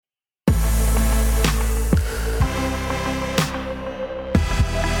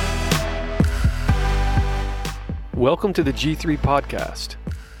Welcome to the G3 Podcast,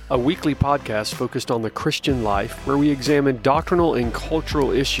 a weekly podcast focused on the Christian life where we examine doctrinal and cultural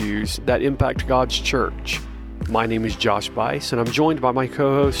issues that impact God's church. My name is Josh Bice, and I'm joined by my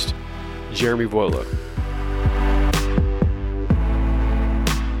co-host, Jeremy Vuolo.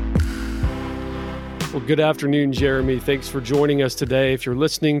 Well, good afternoon, Jeremy. Thanks for joining us today. If you're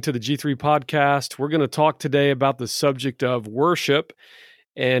listening to the G3 Podcast, we're going to talk today about the subject of worship.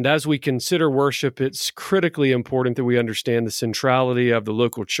 And as we consider worship, it's critically important that we understand the centrality of the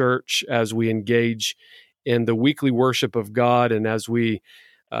local church as we engage in the weekly worship of God and as we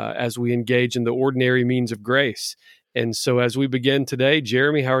engage in the ordinary means of grace. And so as we begin today,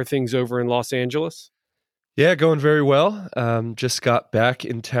 Jeremy, how are things over in Los Angeles? Yeah, going very well. Just got back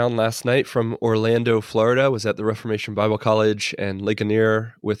in town last night from Orlando, Florida. Was at the Reformation Bible College and Lake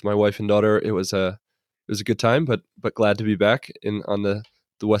Lanier with my wife and daughter. It was a good time, but glad to be back on the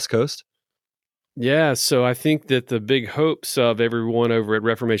West Coast. Yeah, so I think that the big hopes of everyone over at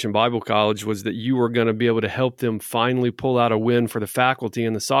Reformation Bible College was that you were going to be able to help them finally pull out a win for the faculty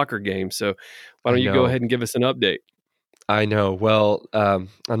in the soccer game. So why don't you go ahead and give us an update? I know. Well,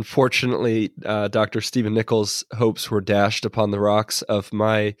 unfortunately, Dr. Stephen Nichols' hopes were dashed upon the rocks of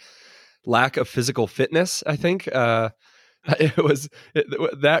my lack of physical fitness, I think.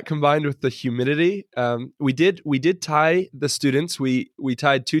 That combined with the humidity. We did tie the students. We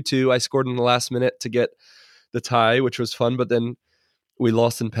tied 2-2. I scored in the last minute to get the tie, which was fun, but then we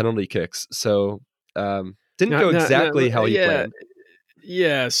lost in penalty kicks. So didn't go exactly how he planned.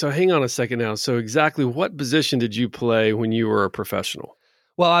 Yeah, so hang on a second now. So exactly what position did you play when you were a professional?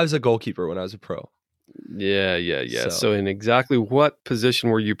 Well, I was a goalkeeper when I was a pro. Yeah. So in exactly what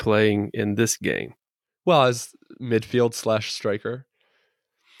position were you playing in this game? Well, I was midfield / striker.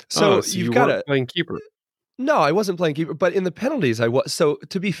 So you've got playing keeper. No, I wasn't playing keeper, but in the penalties I was. So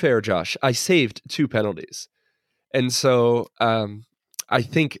to be fair, Josh, I saved 2 penalties. And so I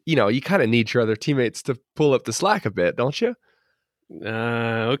think, you kind of need your other teammates to pull up the slack a bit, don't you?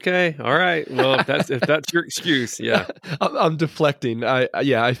 Okay. All right. Well, if that's your excuse, yeah. I'm deflecting.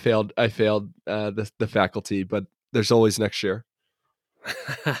 I failed the faculty, but there's always next year.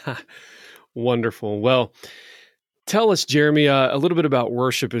 Wonderful. Well, tell us, Jeremy, a little bit about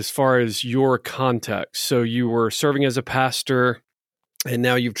worship as far as your context. So you were serving as a pastor, and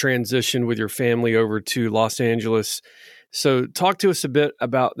now you've transitioned with your family over to Los Angeles. So talk to us a bit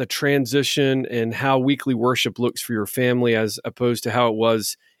about the transition and how weekly worship looks for your family as opposed to how it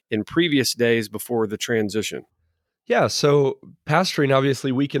was in previous days before the transition. Yeah, so pastoring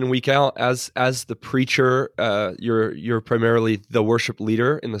obviously week in and week out as the preacher, you're primarily the worship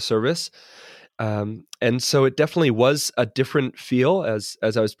leader in the service. And so it definitely was a different feel as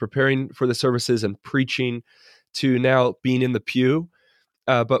I was preparing for the services and preaching to now being in the pew.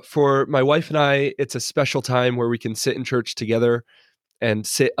 But for my wife and I, it's a special time where we can sit in church together and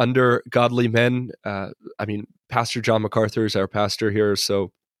sit under godly men. Pastor John MacArthur is our pastor here,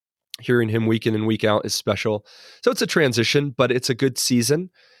 so hearing him week in and week out is special. So it's a transition, but it's a good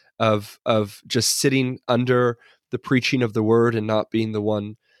season of just sitting under the preaching of the word and not being the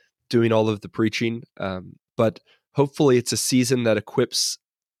one doing all of the preaching. But hopefully it's a season that equips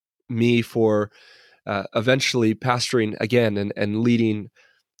me for eventually pastoring again and leading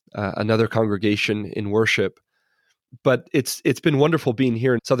another congregation in worship. But it's been wonderful being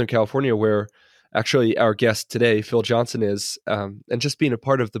here in Southern California, where actually our guest today, Phil Johnson, is, and just being a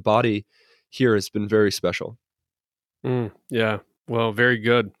part of the body here has been very special. Yeah, well, very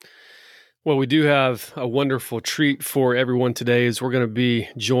good. Well, we do have a wonderful treat for everyone today as we're going to be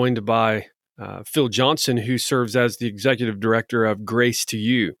joined by Phil Johnson, who serves as the executive director of Grace to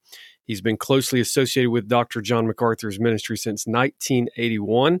You. He's been closely associated with Dr. John MacArthur's ministry since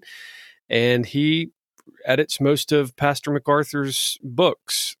 1981, and he edits most of Pastor MacArthur's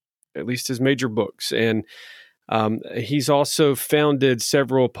books, at least his major books. And he's also founded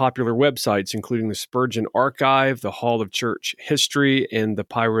several popular websites, including the Spurgeon Archive, the Hall of Church History, and the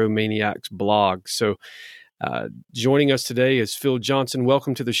Pyromaniacs blog. So joining us today is Phil Johnson.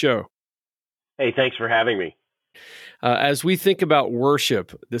 Welcome to the show. Hey, thanks for having me. As we think about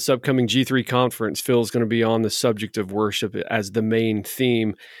worship, this upcoming G3 conference, Phil is going to be on the subject of worship as the main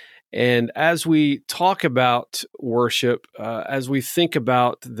theme. And as we talk about worship, as we think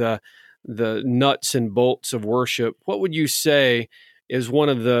about the nuts and bolts of worship, what would you say is one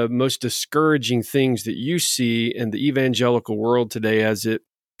of the most discouraging things that you see in the evangelical world today as it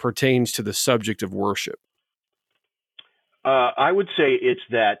pertains to the subject of worship? I would say it's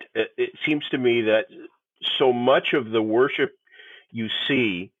that it seems to me that so much of the worship you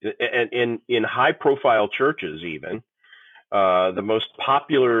see, and in high-profile churches even, the most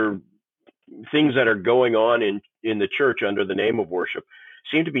popular things that are going on in the church under the name of worship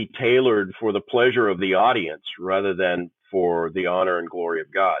seem to be tailored for the pleasure of the audience rather than for the honor and glory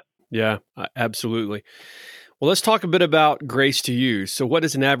of God. Yeah, absolutely. Well, let's talk a bit about Grace to You. So what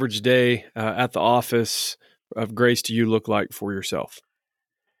does an average day at the office of Grace to You look like for yourself?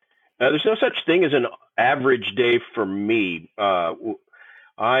 There's no such thing as an average day for me. I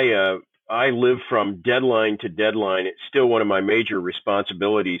live from deadline to deadline. It's still one of my major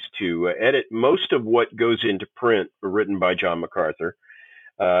responsibilities to edit most of what goes into print written by John MacArthur.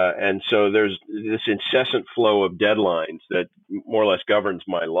 And so there's this incessant flow of deadlines that more or less governs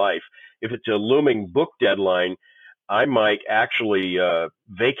my life. If it's a looming book deadline, I might actually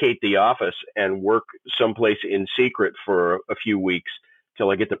vacate the office and work someplace in secret for a few weeks till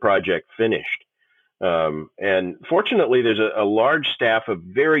I get the project finished. And fortunately, there's a large staff of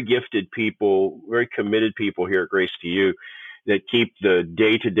very gifted people, very committed people here at Grace to You that keep the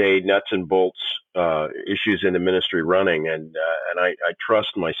day-to-day nuts and bolts issues in the ministry running. And I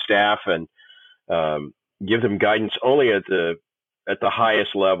trust my staff and give them guidance only at the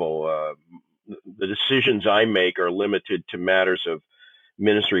highest level. The decisions I make are limited to matters of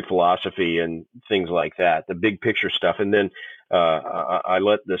ministry philosophy and things like that, the big picture stuff. And then I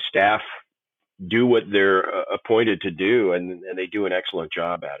let the staff do what they're appointed to do, and they do an excellent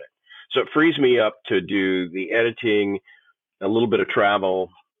job at it. So it frees me up to do the editing, a little bit of travel,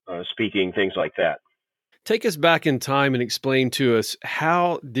 speaking, things like that. Take us back in time and explain to us,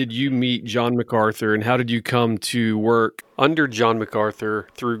 how did you meet John MacArthur and how did you come to work under John MacArthur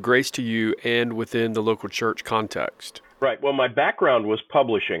through Grace to You and within the local church context? Right. Well, my background was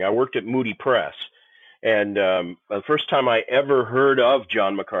publishing. I worked at Moody Press. And the first time I ever heard of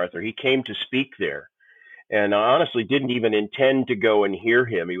John MacArthur, he came to speak there. And I honestly didn't even intend to go and hear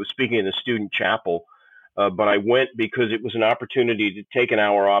him. He was speaking in the student chapel. But I went because it was an opportunity to take an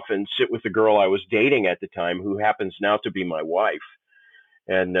hour off and sit with the girl I was dating at the time, who happens now to be my wife.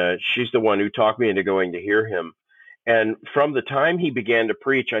 And she's the one who talked me into going to hear him. And from the time he began to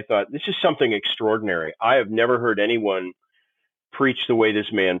preach, I thought, this is something extraordinary. I have never heard anyone preach the way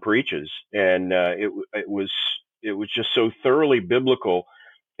this man preaches. And it was just so thoroughly biblical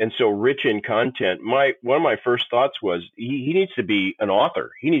and so rich in content. One of my first thoughts was, he needs to be an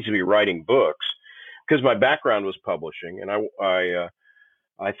author. He needs to be writing books, because my background was publishing. And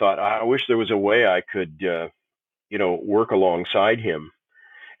I thought, I wish there was a way I could, work alongside him.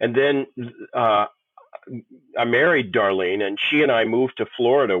 And then I married Darlene, and she and I moved to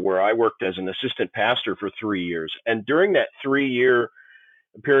Florida, where I worked as an assistant pastor for 3 years. And during that 3-year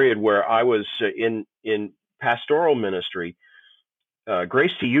period where I was in pastoral ministry,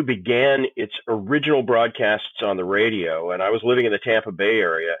 Grace to You began its original broadcasts on the radio, and I was living in the Tampa Bay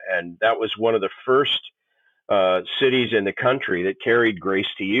area, and that was one of the first cities in the country that carried Grace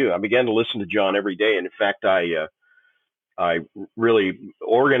to You. I began to listen to John every day, and in fact, I really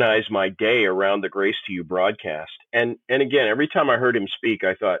organized my day around the Grace to You broadcast. And again, every time I heard him speak,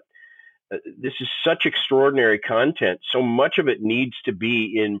 I thought, this is such extraordinary content. So much of it needs to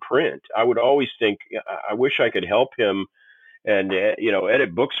be in print. I would always think, I wish I could help him and,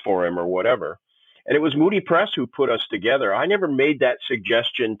 edit books for him or whatever. And it was Moody Press who put us together. I never made that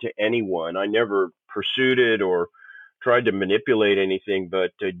suggestion to anyone. I never pursued it or tried to manipulate anything.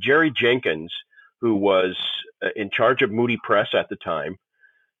 But Jerry Jenkins, who was in charge of Moody Press at the time,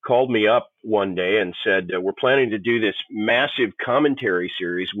 called me up one day and said, we're planning to do this massive commentary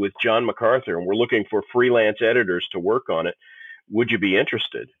series with John MacArthur, and we're looking for freelance editors to work on it. Would you be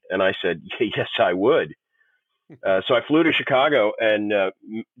interested? And I said, yes, I would. So I flew to Chicago and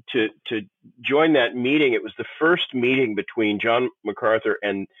to join that meeting. It was the first meeting between John MacArthur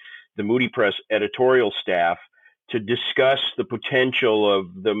and the Moody Press editorial staff to discuss the potential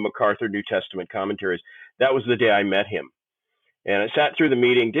of the MacArthur New Testament commentaries. That was the day I met him. And I sat through the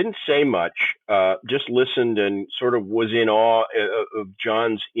meeting, didn't say much, just listened and sort of was in awe of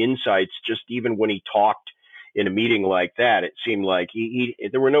John's insights. Just even when he talked in a meeting like that, it seemed like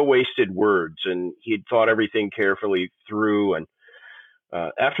there were no wasted words, and he'd thought everything carefully through. And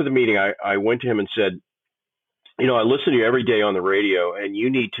after the meeting, I went to him and said, I listen to you every day on the radio, and you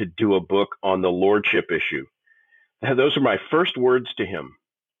need to do a book on the lordship issue. Those are my first words to him.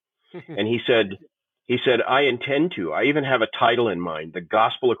 And he said, I intend to. I even have a title in mind, The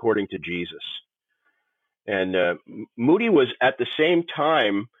Gospel According to Jesus. And Moody was at the same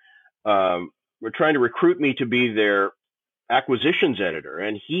time, were trying to recruit me to be their acquisitions editor.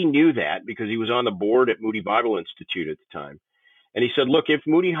 And he knew that because he was on the board at Moody Bible Institute at the time. And he said, look, if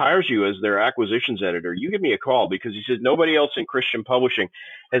Moody hires you as their acquisitions editor, you give me a call, because he says nobody else in Christian publishing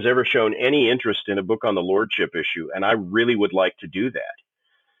has ever shown any interest in a book on the lordship issue. And I really would like to do that.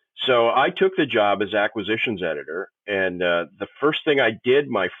 So I took the job as acquisitions editor, and the first thing I did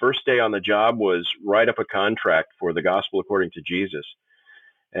my first day on the job was write up a contract for the Gospel According to Jesus.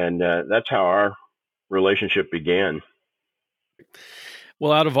 And that's how our relationship began.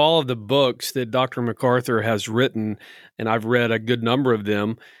 Well, out of all of the books that Dr. MacArthur has written, and I've read a good number of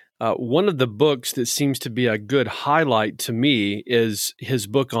them, one of the books that seems to be a good highlight to me is his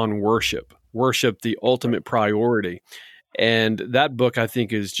book on worship, the ultimate priority. And that book, I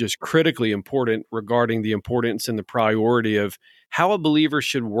think, is just critically important regarding the importance and the priority of how a believer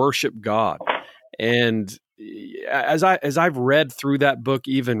should worship God. And as I've read through that book,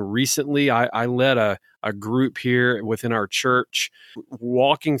 even recently, I led a group here within our church,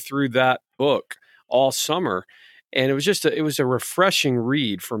 walking through that book all summer, and it was a refreshing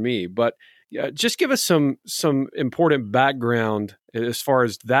read for me. But just give us some important background as far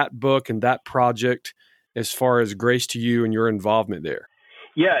as that book and that project, as far as Grace to You and your involvement there.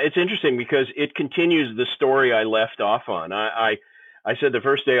 Yeah, it's interesting because it continues the story I left off on. I said the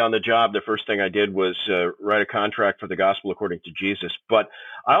first day on the job, the first thing I did was write a contract for the Gospel According to Jesus. But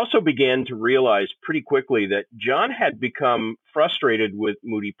I also began to realize pretty quickly that John had become frustrated with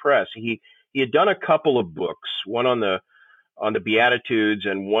Moody Press. He had done a couple of books, one on the Beatitudes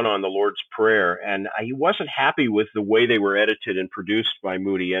and one on the Lord's Prayer, and he wasn't happy with the way they were edited and produced by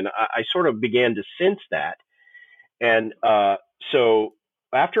Moody. And I sort of began to sense that. And so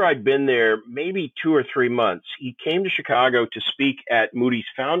after I'd been there maybe 2 or 3 months, he came to Chicago to speak at Moody's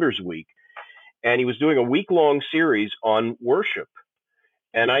Founders Week, and he was doing a week-long series on worship.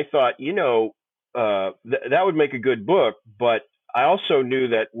 And I thought, that would make a good book, but I also knew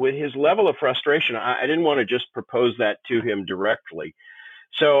that with his level of frustration, I didn't want to just propose that to him directly.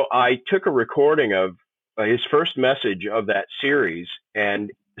 So I took a recording of his first message of that series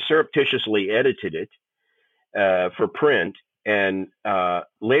and surreptitiously edited it for print. And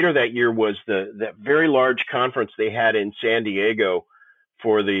later that year was that very large conference they had in San Diego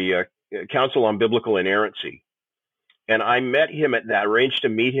for the Council on Biblical Inerrancy. And I met him at that, arranged to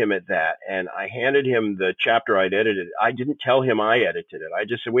meet him at that, and I handed him the chapter I'd edited. I didn't tell him I edited it. I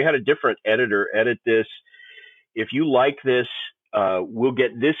just said, we had a different editor edit this. If you like this, we'll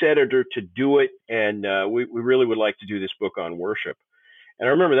get this editor to do it, and we really would like to do this book on worship. And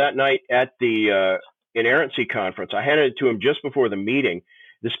I remember that night at the Inerrancy Conference, I handed it to him just before the meeting.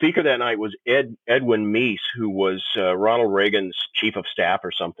 The speaker that night was Edwin Meese, who was Ronald Reagan's chief of staff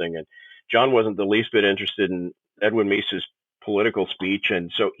or something, and John wasn't the least bit interested in Edwin Meese's political speech.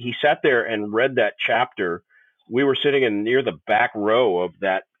 And so he sat there and read that chapter. We were sitting in near the back row of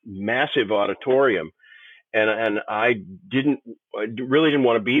that massive auditorium. And I really didn't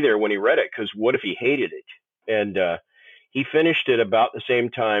want to be there when he read it, because what if he hated it? And he finished it about the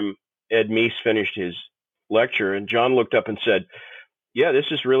same time Ed Meese finished his lecture. And John looked up and said, yeah, this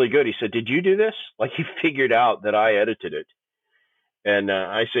is really good. He said, did you do this? Like, he figured out that I edited it. And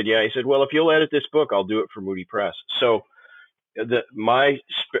I said, yeah. He said, well, if you'll edit this book, I'll do it for Moody Press. So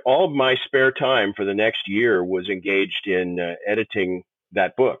all of my spare time for the next year was engaged in editing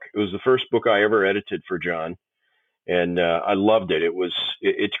that book. It was the first book I ever edited for John, and I loved it.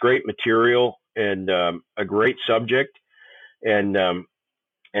 It's great material and a great subject. And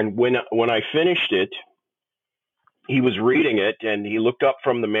when I finished it, he was reading it, and he looked up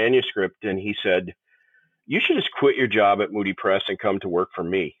from the manuscript and he said, you should just quit your job at Moody Press and come to work for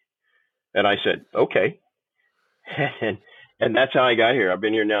me. And I said, okay. And that's how I got here. I've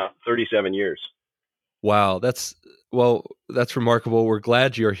been here now 37 years. Wow. That's remarkable. We're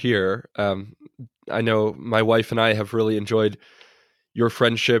glad you're here. I know my wife and I have really enjoyed your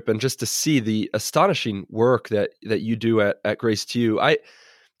friendship, and just to see the astonishing work that you do at Grace to You. I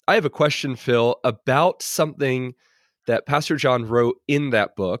have a question, Phil, about something that Pastor John wrote in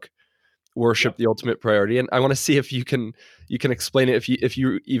that book, Worship, the Ultimate Priority, and I want to see if you can explain it, if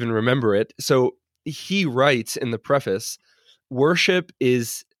you even remember it. So he writes in the preface, worship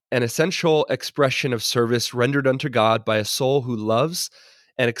is an essential expression of service rendered unto God by a soul who loves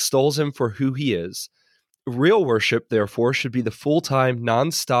and extols him for who he is. Real worship, therefore, should be the full-time,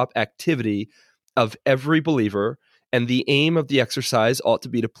 non-stop activity of every believer, and the aim of the exercise ought to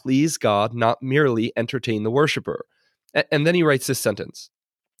be to please God, not merely entertain the worshiper. And then he writes this sentence.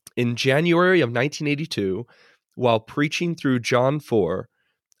 In January of 1982, while preaching through John 4,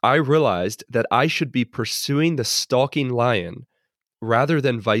 I realized that I should be pursuing the stalking lion rather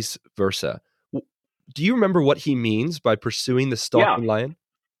than vice versa. Do you remember what he means by pursuing the stalking lion?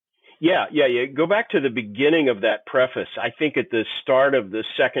 Yeah. Go back to the beginning of that preface. I think at the start of the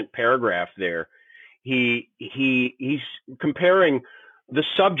second paragraph there, he's comparing the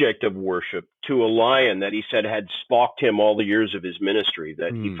subject of worship to a lion that he said had stalked him all the years of his ministry,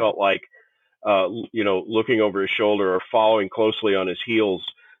 that he felt like, looking over his shoulder or following closely on his heels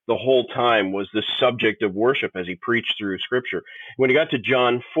the whole time was the subject of worship as he preached through Scripture. When he got to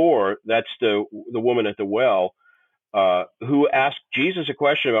John 4, that's the woman at the well, who asked Jesus a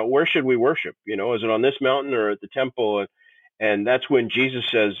question about where should we worship? Is it on this mountain or at the temple? And that's when Jesus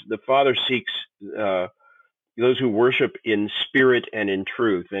says the Father seeks those who worship in spirit and in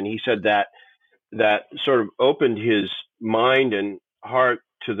truth. And he said that sort of opened his mind and heart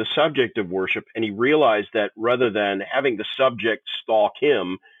to the subject of worship. And he realized that rather than having the subject stalk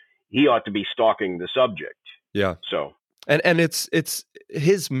him, he ought to be stalking the subject. Yeah. So, and it's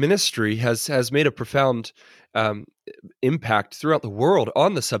his ministry has made a profound impact throughout the world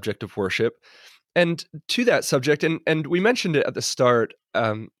on the subject of worship. And to that subject, and we mentioned it at the start,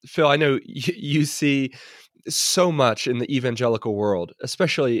 Phil, I know you see so much in the evangelical world,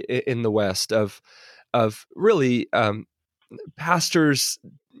 especially in the West, of really pastors,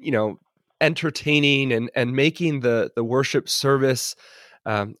 entertaining and making the worship service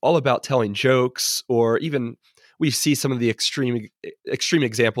all about telling jokes, or even we see some of the extreme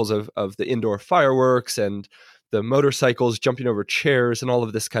examples of the indoor fireworks and the motorcycles jumping over chairs and all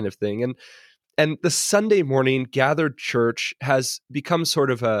of this kind of thing. And the Sunday morning gathered church has become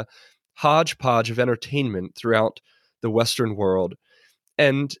sort of a hodgepodge of entertainment throughout the Western world.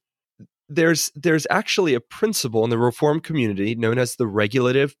 And there's actually a principle in the Reformed community known as the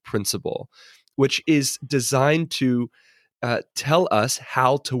regulative principle, which is designed to tell us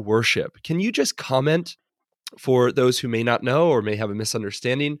how to worship. Can you just comment for those who may not know or may have a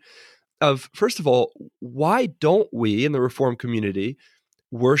misunderstanding of, first of all, why don't we in the Reformed community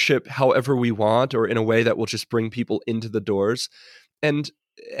worship however we want or in a way that will just bring people into the doors? And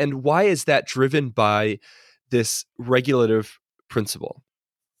why is that driven by this regulative principle?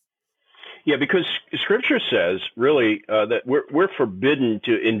 Yeah, because Scripture says really that we're forbidden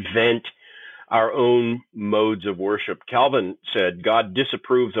to invent our own modes of worship. Calvin said God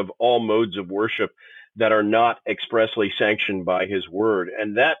disapproves of all modes of worship that are not expressly sanctioned by his word.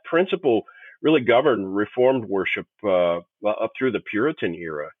 And that principle really governed Reformed worship up through the Puritan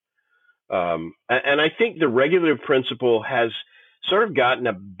era. And I think the regulative principle has sort of gotten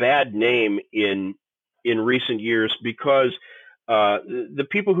a bad name in recent years because the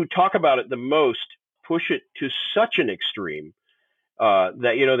people who talk about it the most push it to such an extreme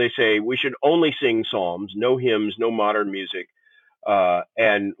that, they say we should only sing psalms, no hymns, no modern music,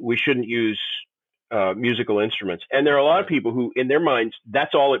 and we shouldn't use musical instruments. And there are a lot of people who, in their minds,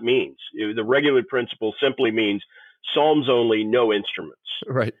 that's all it means. The regulative principle simply means psalms only, no instruments.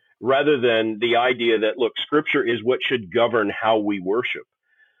 Right. Rather than the idea that, look, Scripture is what should govern how we worship.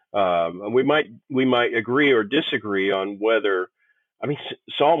 And we might agree or disagree on whether,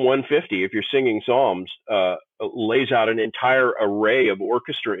 Psalm 150, if you're singing psalms, lays out an entire array of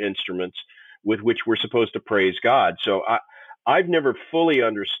orchestra instruments with which we're supposed to praise God. So I've never fully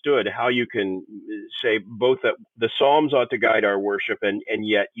understood how you can say both that the Psalms ought to guide our worship and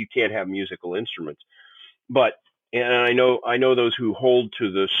yet you can't have musical instruments. And I know those who hold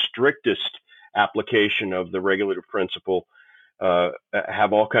to the strictest application of the regulative principle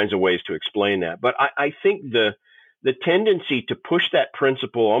have all kinds of ways to explain that. But I think the tendency to push that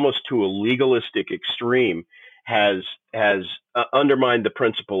principle almost to a legalistic extreme has undermined the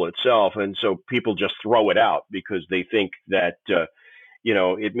principle itself. And so people just throw it out because they think that,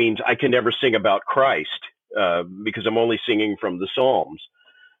 it means I can never sing about Christ because I'm only singing from the Psalms.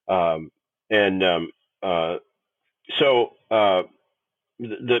 So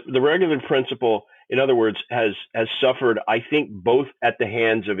the regulative principle, in other words, has suffered, I think, both at the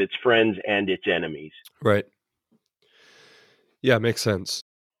hands of its friends and its enemies. Right. Yeah, makes sense.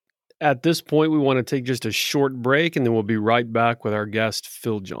 At this point, we want to take just a short break, and then we'll be right back with our guest,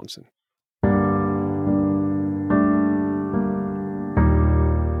 Phil Johnson.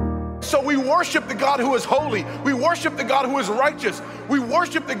 So we worship the God who is holy. We worship the God who is righteous. We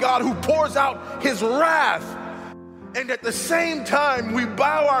worship the God who pours out his wrath. And at the same time, we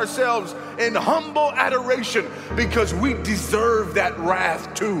bow ourselves in humble adoration because we deserve that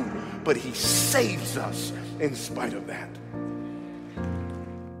wrath too. But he saves us in spite of that.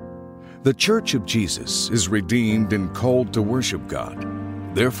 The Church of Jesus is redeemed and called to worship God.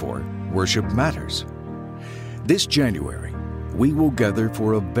 Therefore, worship matters. This January, we will gather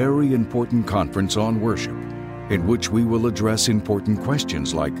for a very important conference on worship, in which we will address important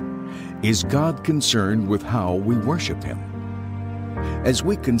questions like, is God concerned with how we worship Him? As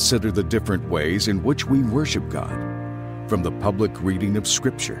we consider the different ways in which we worship God, from the public reading of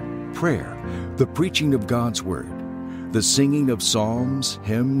Scripture, prayer, the preaching of God's Word, the singing of psalms,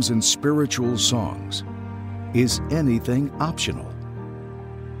 hymns, and spiritual songs? Is anything optional?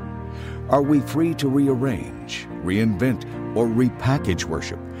 Are we free to rearrange, reinvent, or repackage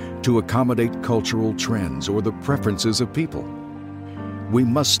worship to accommodate cultural trends or the preferences of people? We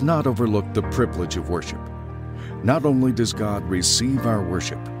must not overlook the privilege of worship. Not only does God receive our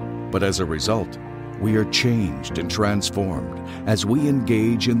worship, but as a result, we are changed and transformed as we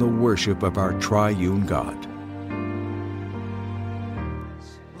engage in the worship of our triune God.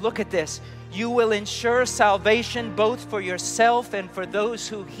 Look at this. You will ensure salvation both for yourself and for those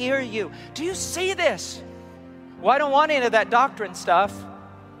who hear you. Do you see this? Well, I don't want any of that doctrine stuff.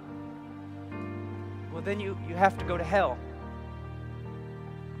 Well, then you have to go to hell.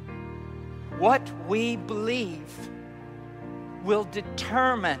 What we believe will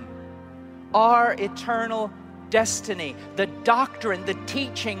determine our eternal destiny, the doctrine, the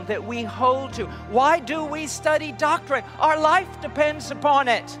teaching that we hold to. Why do we study doctrine? Our life depends upon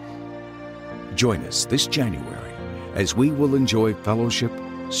it. Join us this January as we will enjoy fellowship,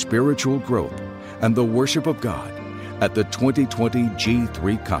 spiritual growth, and the worship of God at the 2020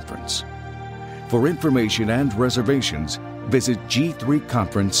 G3 Conference. For information and reservations, visit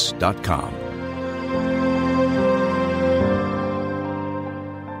g3conference.com.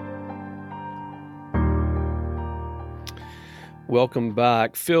 Welcome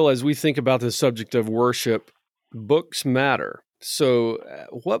back. Phil, as we think about the subject of worship, books matter. So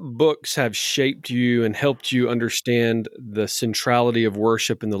what books have shaped you and helped you understand the centrality of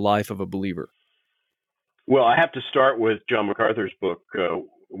worship in the life of a believer? Well, I have to start with John MacArthur's book,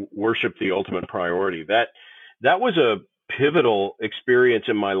 Worship: The Ultimate Priority. That was a pivotal experience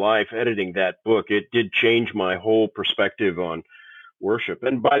in my life, editing that book. It did change my whole perspective on worship.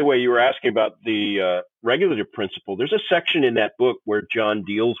 And by the way, you were asking about the regulative principle. There's a section in that book where John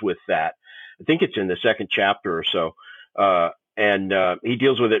deals with that. I think it's in the second chapter or so. And he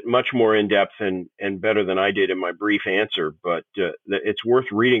deals with it much more in depth and better than I did in my brief answer. But it's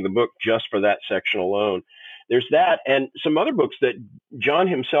worth reading the book just for that section alone. There's that and some other books that John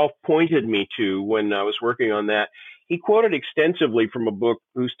himself pointed me to when I was working on that. He quoted extensively from a book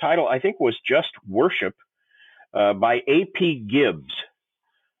whose title I think was just Worship, by A.P. Gibbs.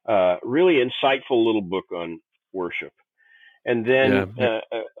 Really insightful little book on worship. And then, I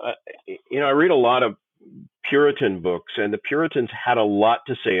read a lot of Puritan books, and the Puritans had a lot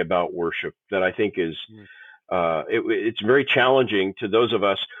to say about worship that I think is, it's very challenging to those of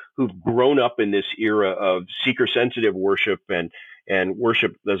us who've grown up in this era of seeker-sensitive worship and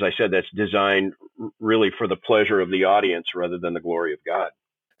worship, as I said, that's designed really for the pleasure of the audience rather than the glory of God.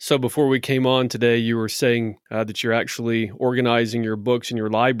 So before we came on today, you were saying that you're actually organizing your books in your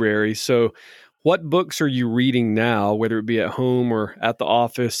library. So what books are you reading now, whether it be at home or at the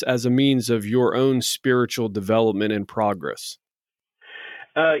office, as a means of your own spiritual development and progress?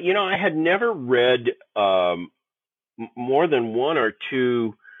 I had never read more than one or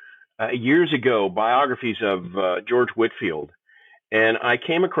two years ago biographies of George Whitefield. And I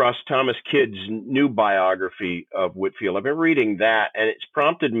came across Thomas Kidd's new biography of Whitefield. I've been reading that, and it's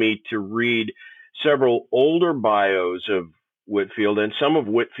prompted me to read several older bios of Whitefield and some of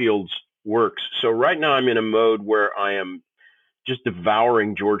Whitefield's works. So right now I'm in a mode where I am just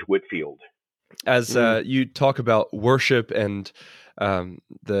devouring George Whitefield. As you talk about worship and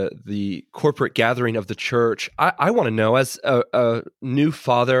the corporate gathering of the church, I want to know, as a new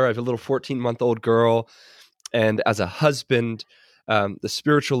father, I have a little 14-month-old girl, and as a husband, the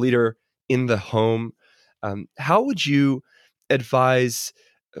spiritual leader in the home, how would you advise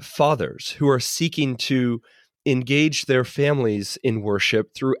fathers who are seeking to engage their families in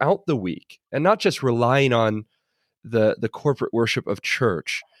worship throughout the week and not just relying on the corporate worship of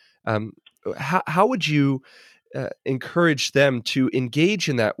church? How would you encourage them to engage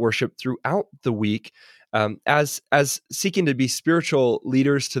in that worship throughout the week, as seeking to be spiritual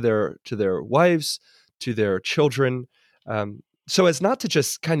leaders to their wives, to their children, so as not to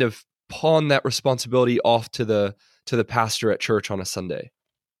just kind of pawn that responsibility off to the pastor at church on a Sunday?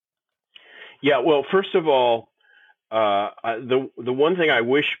 Yeah, well, first of all, the one thing I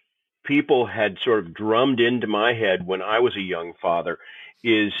wish people had sort of drummed into my head when I was a young father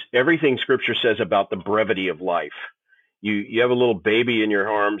is everything Scripture says about the brevity of life. You have a little baby in your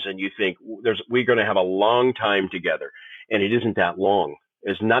arms and you think we're going to have a long time together, and it isn't that long.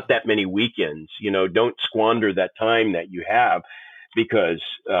 There's not that many weekends. Don't squander that time that you have, because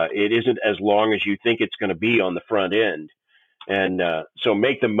it isn't as long as you think it's going to be on the front end. And so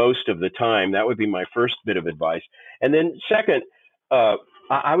make the most of the time. That would be my first bit of advice. And then second,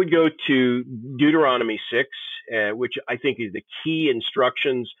 I would go to Deuteronomy 6, which I think is the key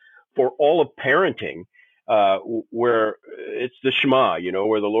instructions for all of parenting. where it's the Shema,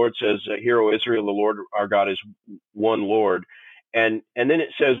 where the Lord says, "Hear, O Israel, the Lord our God is one Lord." And then it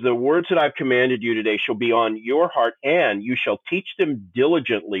says, "The words that I've commanded you today shall be on your heart, and you shall teach them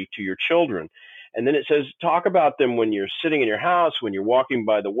diligently to your children." And then it says, talk about them when you're sitting in your house, when you're walking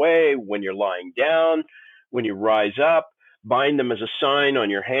by the way, when you're lying down, when you rise up, bind them as a sign on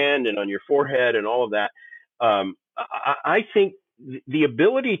your hand and on your forehead and all of that. I think the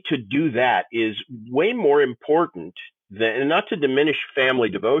ability to do that is way more important than, and not to diminish family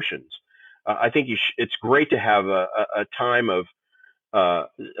devotions. I think it's great to have a time of a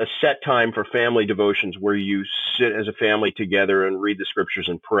set time for family devotions where you sit as a family together and read the scriptures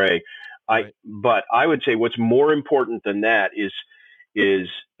and pray. Right. But I would say what's more important than that is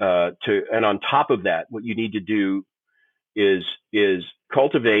and on top of that, what you need to do is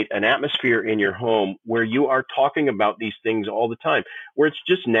cultivate an atmosphere in your home where you are talking about these things all the time, where it's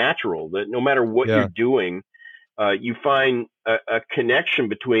just natural that no matter what you're doing, you find a connection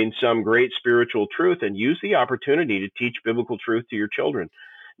between some great spiritual truth and use the opportunity to teach biblical truth to your children,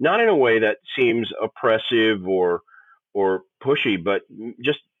 not in a way that seems oppressive or pushy, but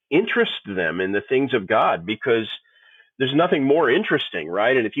just interest them in the things of God, because there's nothing more interesting,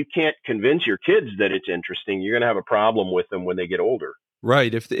 right? And if you can't convince your kids that it's interesting, you're going to have a problem with them when they get older.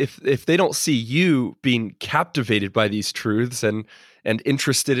 Right. If they don't see you being captivated by these truths and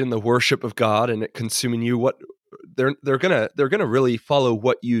interested in the worship of God and it consuming you, what they're gonna really follow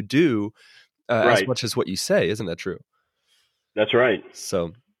what you do as much as what you say. Isn't that true? That's right.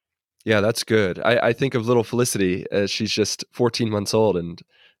 So, yeah, that's good. I think of little Felicity as she's just 14 months old, and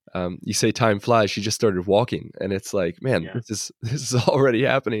you say time flies. She just started walking, and it's like, man, this is already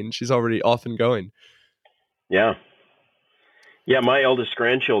happening. She's already off and going. Yeah. Yeah, my eldest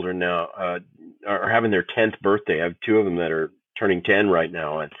grandchildren now are having their 10th birthday. I have two of them that are turning 10 right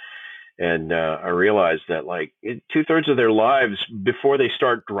now, and I realized that like 2/3 of their lives before they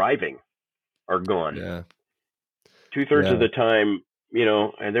start driving are gone. Yeah, 2/3 of the time,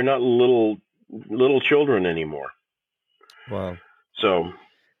 and they're not little children anymore. Wow. So,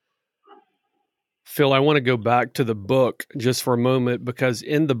 Phil, I want to go back to the book just for a moment, because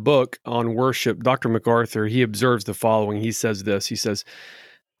in the book on worship, Dr. MacArthur, he observes the following. He says this. He says,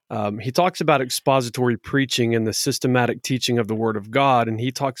 he talks about expository preaching and the systematic teaching of the Word of God, and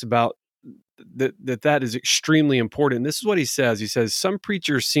he talks about that is extremely important. And this is what he says. He says, some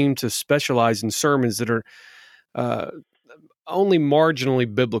preachers seem to specialize in sermons that are only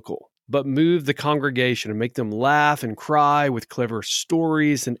marginally biblical, but move the congregation and make them laugh and cry with clever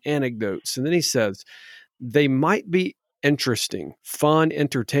stories and anecdotes. And then he says, they might be interesting, fun,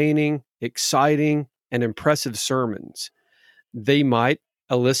 entertaining, exciting, and impressive sermons. They might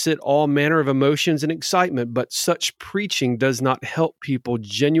elicit all manner of emotions and excitement, but such preaching does not help people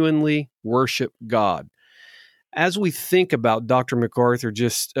genuinely worship God. As we think about Dr. MacArthur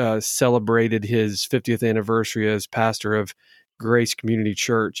just celebrated his 50th anniversary as pastor of Grace Community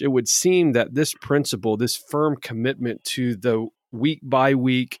Church, it would seem that this principle, this firm commitment to the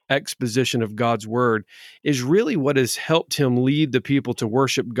week-by-week exposition of God's Word, is really what has helped him lead the people to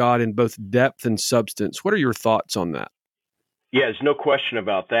worship God in both depth and substance. What are your thoughts on that? Yeah, there's no question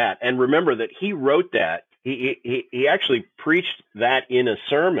about that. And remember that he wrote that. He actually preached that in a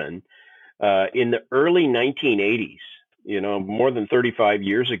sermon in the early 1980s. More than 35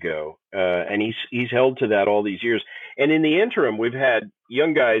 years ago, and he's held to that all these years. And in the interim, we've had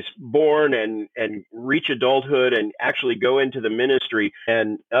young guys born and reach adulthood and actually go into the ministry.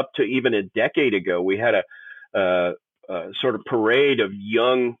 And up to even a decade ago, we had a sort of parade of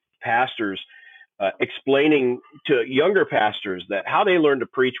young pastors explaining to younger pastors that how they learned to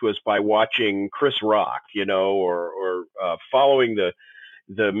preach was by watching Chris Rock, or following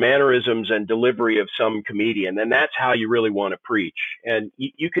the mannerisms and delivery of some comedian. And that's how you really want to preach. And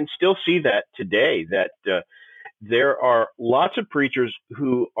you can still see that today, that there are lots of preachers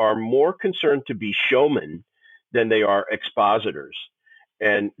who are more concerned to be showmen than they are expositors.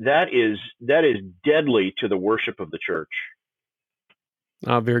 And that is deadly to the worship of the church.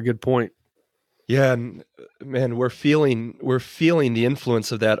 Very good point. Yeah, and man, we're feeling the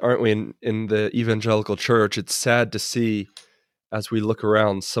influence of that, aren't we, in the evangelical church? It's sad to see as we look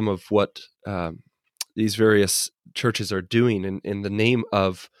around some of what these various churches are doing in the name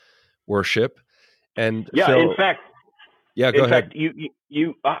of worship. And yeah, Phil, in fact,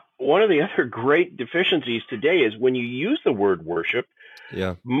 you one of the other great deficiencies today is when you use the word worship.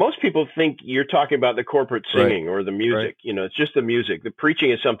 Yeah, most people think you're talking about the corporate singing or the music. Right. It's just the music. The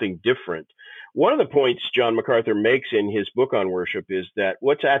preaching is something different. One of the points John MacArthur makes in his book on worship is that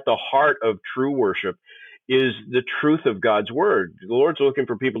what's at the heart of true worship is the truth of God's word. The Lord's looking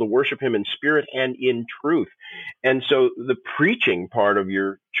for people to worship him in spirit and in truth. And so the preaching part of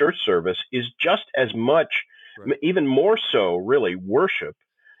your church service is just as much, Right. even more so, really, worship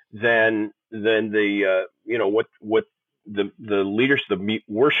than the what the leaders,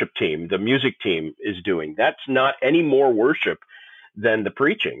 worship team, the music team is doing. That's not any more worship than the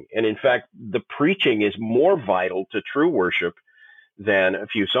preaching. And in fact, the preaching is more vital to true worship than a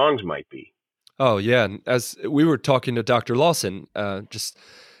few songs might be. Oh, yeah. And as we were talking to Dr. Lawson just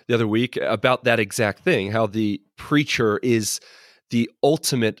the other week about that exact thing, how the preacher is the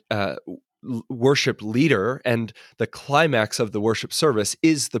ultimate worship leader, and the climax of the worship service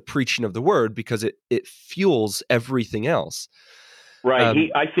is the preaching of the word, because it fuels everything else. Right.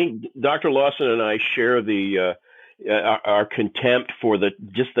 I think Dr. Lawson and I share our contempt for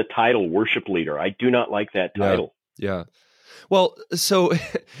the title worship leader. I do not like that title. Yeah. Well, so,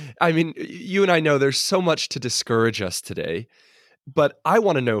 I mean, you and I know there's so much to discourage us today, but I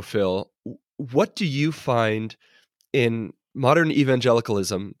want to know, Phil, what do you find in modern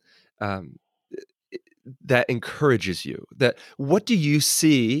evangelicalism that encourages you? What do you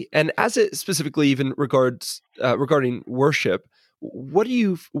see, and as it specifically even regarding worship, what are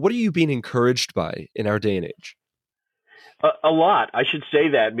you being encouraged by in our day and age? A lot. I should say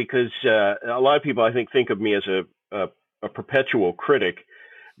that because a lot of people, I think of me as a perpetual critic,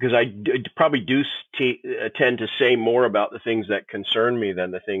 because I probably do tend to say more about the things that concern me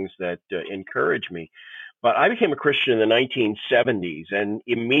than the things that encourage me. But I became a Christian in the 1970s and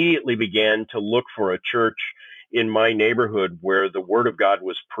immediately began to look for a church in my neighborhood where the Word of God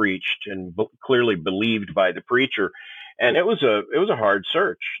was preached and clearly believed by the preacher. And it was a hard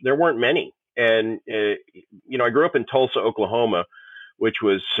search. There weren't many. And I grew up in Tulsa, Oklahoma, which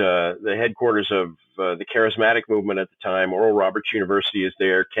was the headquarters of the charismatic movement at the time. Oral Roberts University is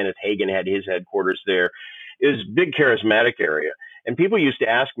there. Kenneth Hagin had his headquarters there. It was a big charismatic area. And people used to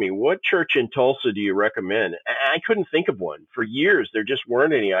ask me, what church in Tulsa do you recommend? I couldn't think of one. For years, there just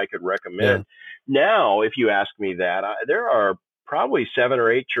weren't any I could recommend. Yeah. Now, if you ask me that, there are probably 7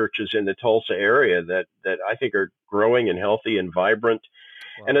 or 8 churches in the Tulsa area that I think are growing and healthy and vibrant.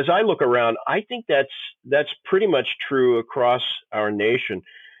 Wow. And as I look around, I think that's pretty much true across our nation.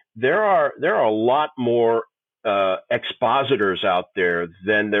 There are a lot more expositors out there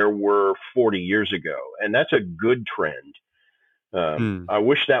than there were 40 years ago, and that's a good trend. I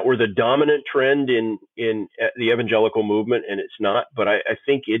wish that were the dominant trend in the evangelical movement, and it's not. But I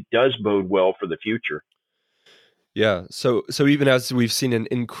think it does bode well for the future. Yeah. So even as we've seen an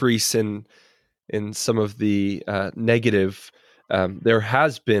increase in some of the negative, there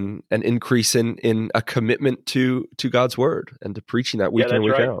has been an increase in a commitment to God's word and to preaching that week in and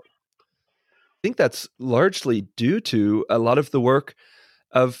week out. I think that's largely due to a lot of the work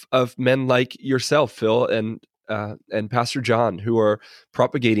of men like yourself, Phil, and Pastor John, who are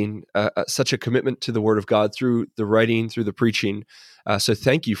propagating such a commitment to the Word of God through the writing, through the preaching. So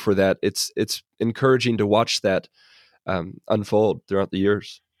thank you for that. It's encouraging to watch that unfold throughout the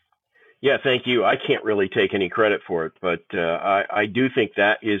years. Yeah, thank you. I can't really take any credit for it, but I do think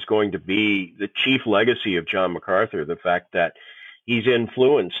that is going to be the chief legacy of John MacArthur, the fact that he's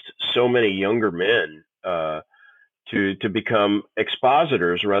influenced so many younger men to become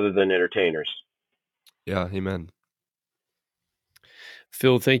expositors rather than entertainers. Yeah, amen.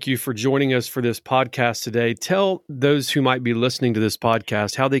 Phil, thank you for joining us for this podcast today. Tell those who might be listening to this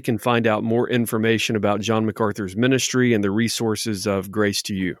podcast how they can find out more information about John MacArthur's ministry and the resources of Grace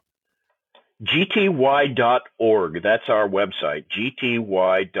to You. gty.org. That's our website,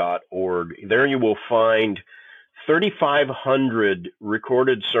 gty.org. There you will find 3,500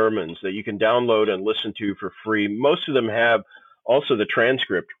 recorded sermons that you can download and listen to for free. Most of them have also the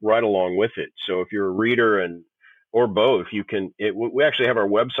transcript right along with it. So if you're a reader or both, you can. We actually have our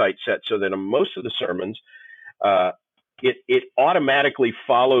website set so that on most of the sermons, it automatically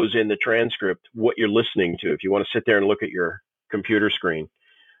follows in the transcript what you're listening to. If you want to sit there and look at your computer screen,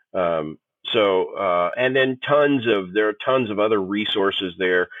 and then there are tons of other resources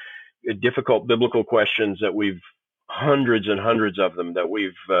there. Difficult biblical questions that hundreds and hundreds of them that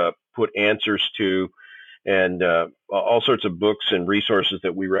we've put answers to. And all sorts of books and resources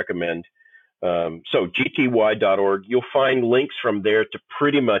that we recommend. So gty.org, you'll find links from there to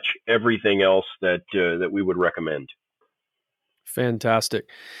pretty much everything else that we would recommend. Fantastic.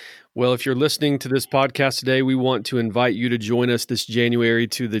 Well, if you're listening to this podcast today, we want to invite you to join us this January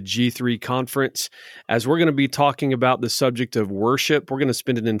to the G3 conference, as we're going to be talking about the subject of worship. We're going to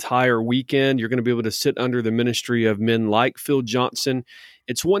spend an entire weekend. You're going to be able to sit under the ministry of men like Phil Johnson.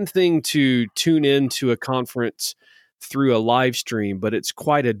 It's one thing to tune in to a conference through a live stream, but it's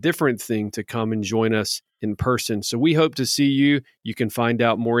quite a different thing to come and join us in person. So we hope to see you. You can find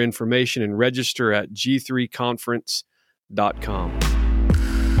out more information and register at g3conference.com.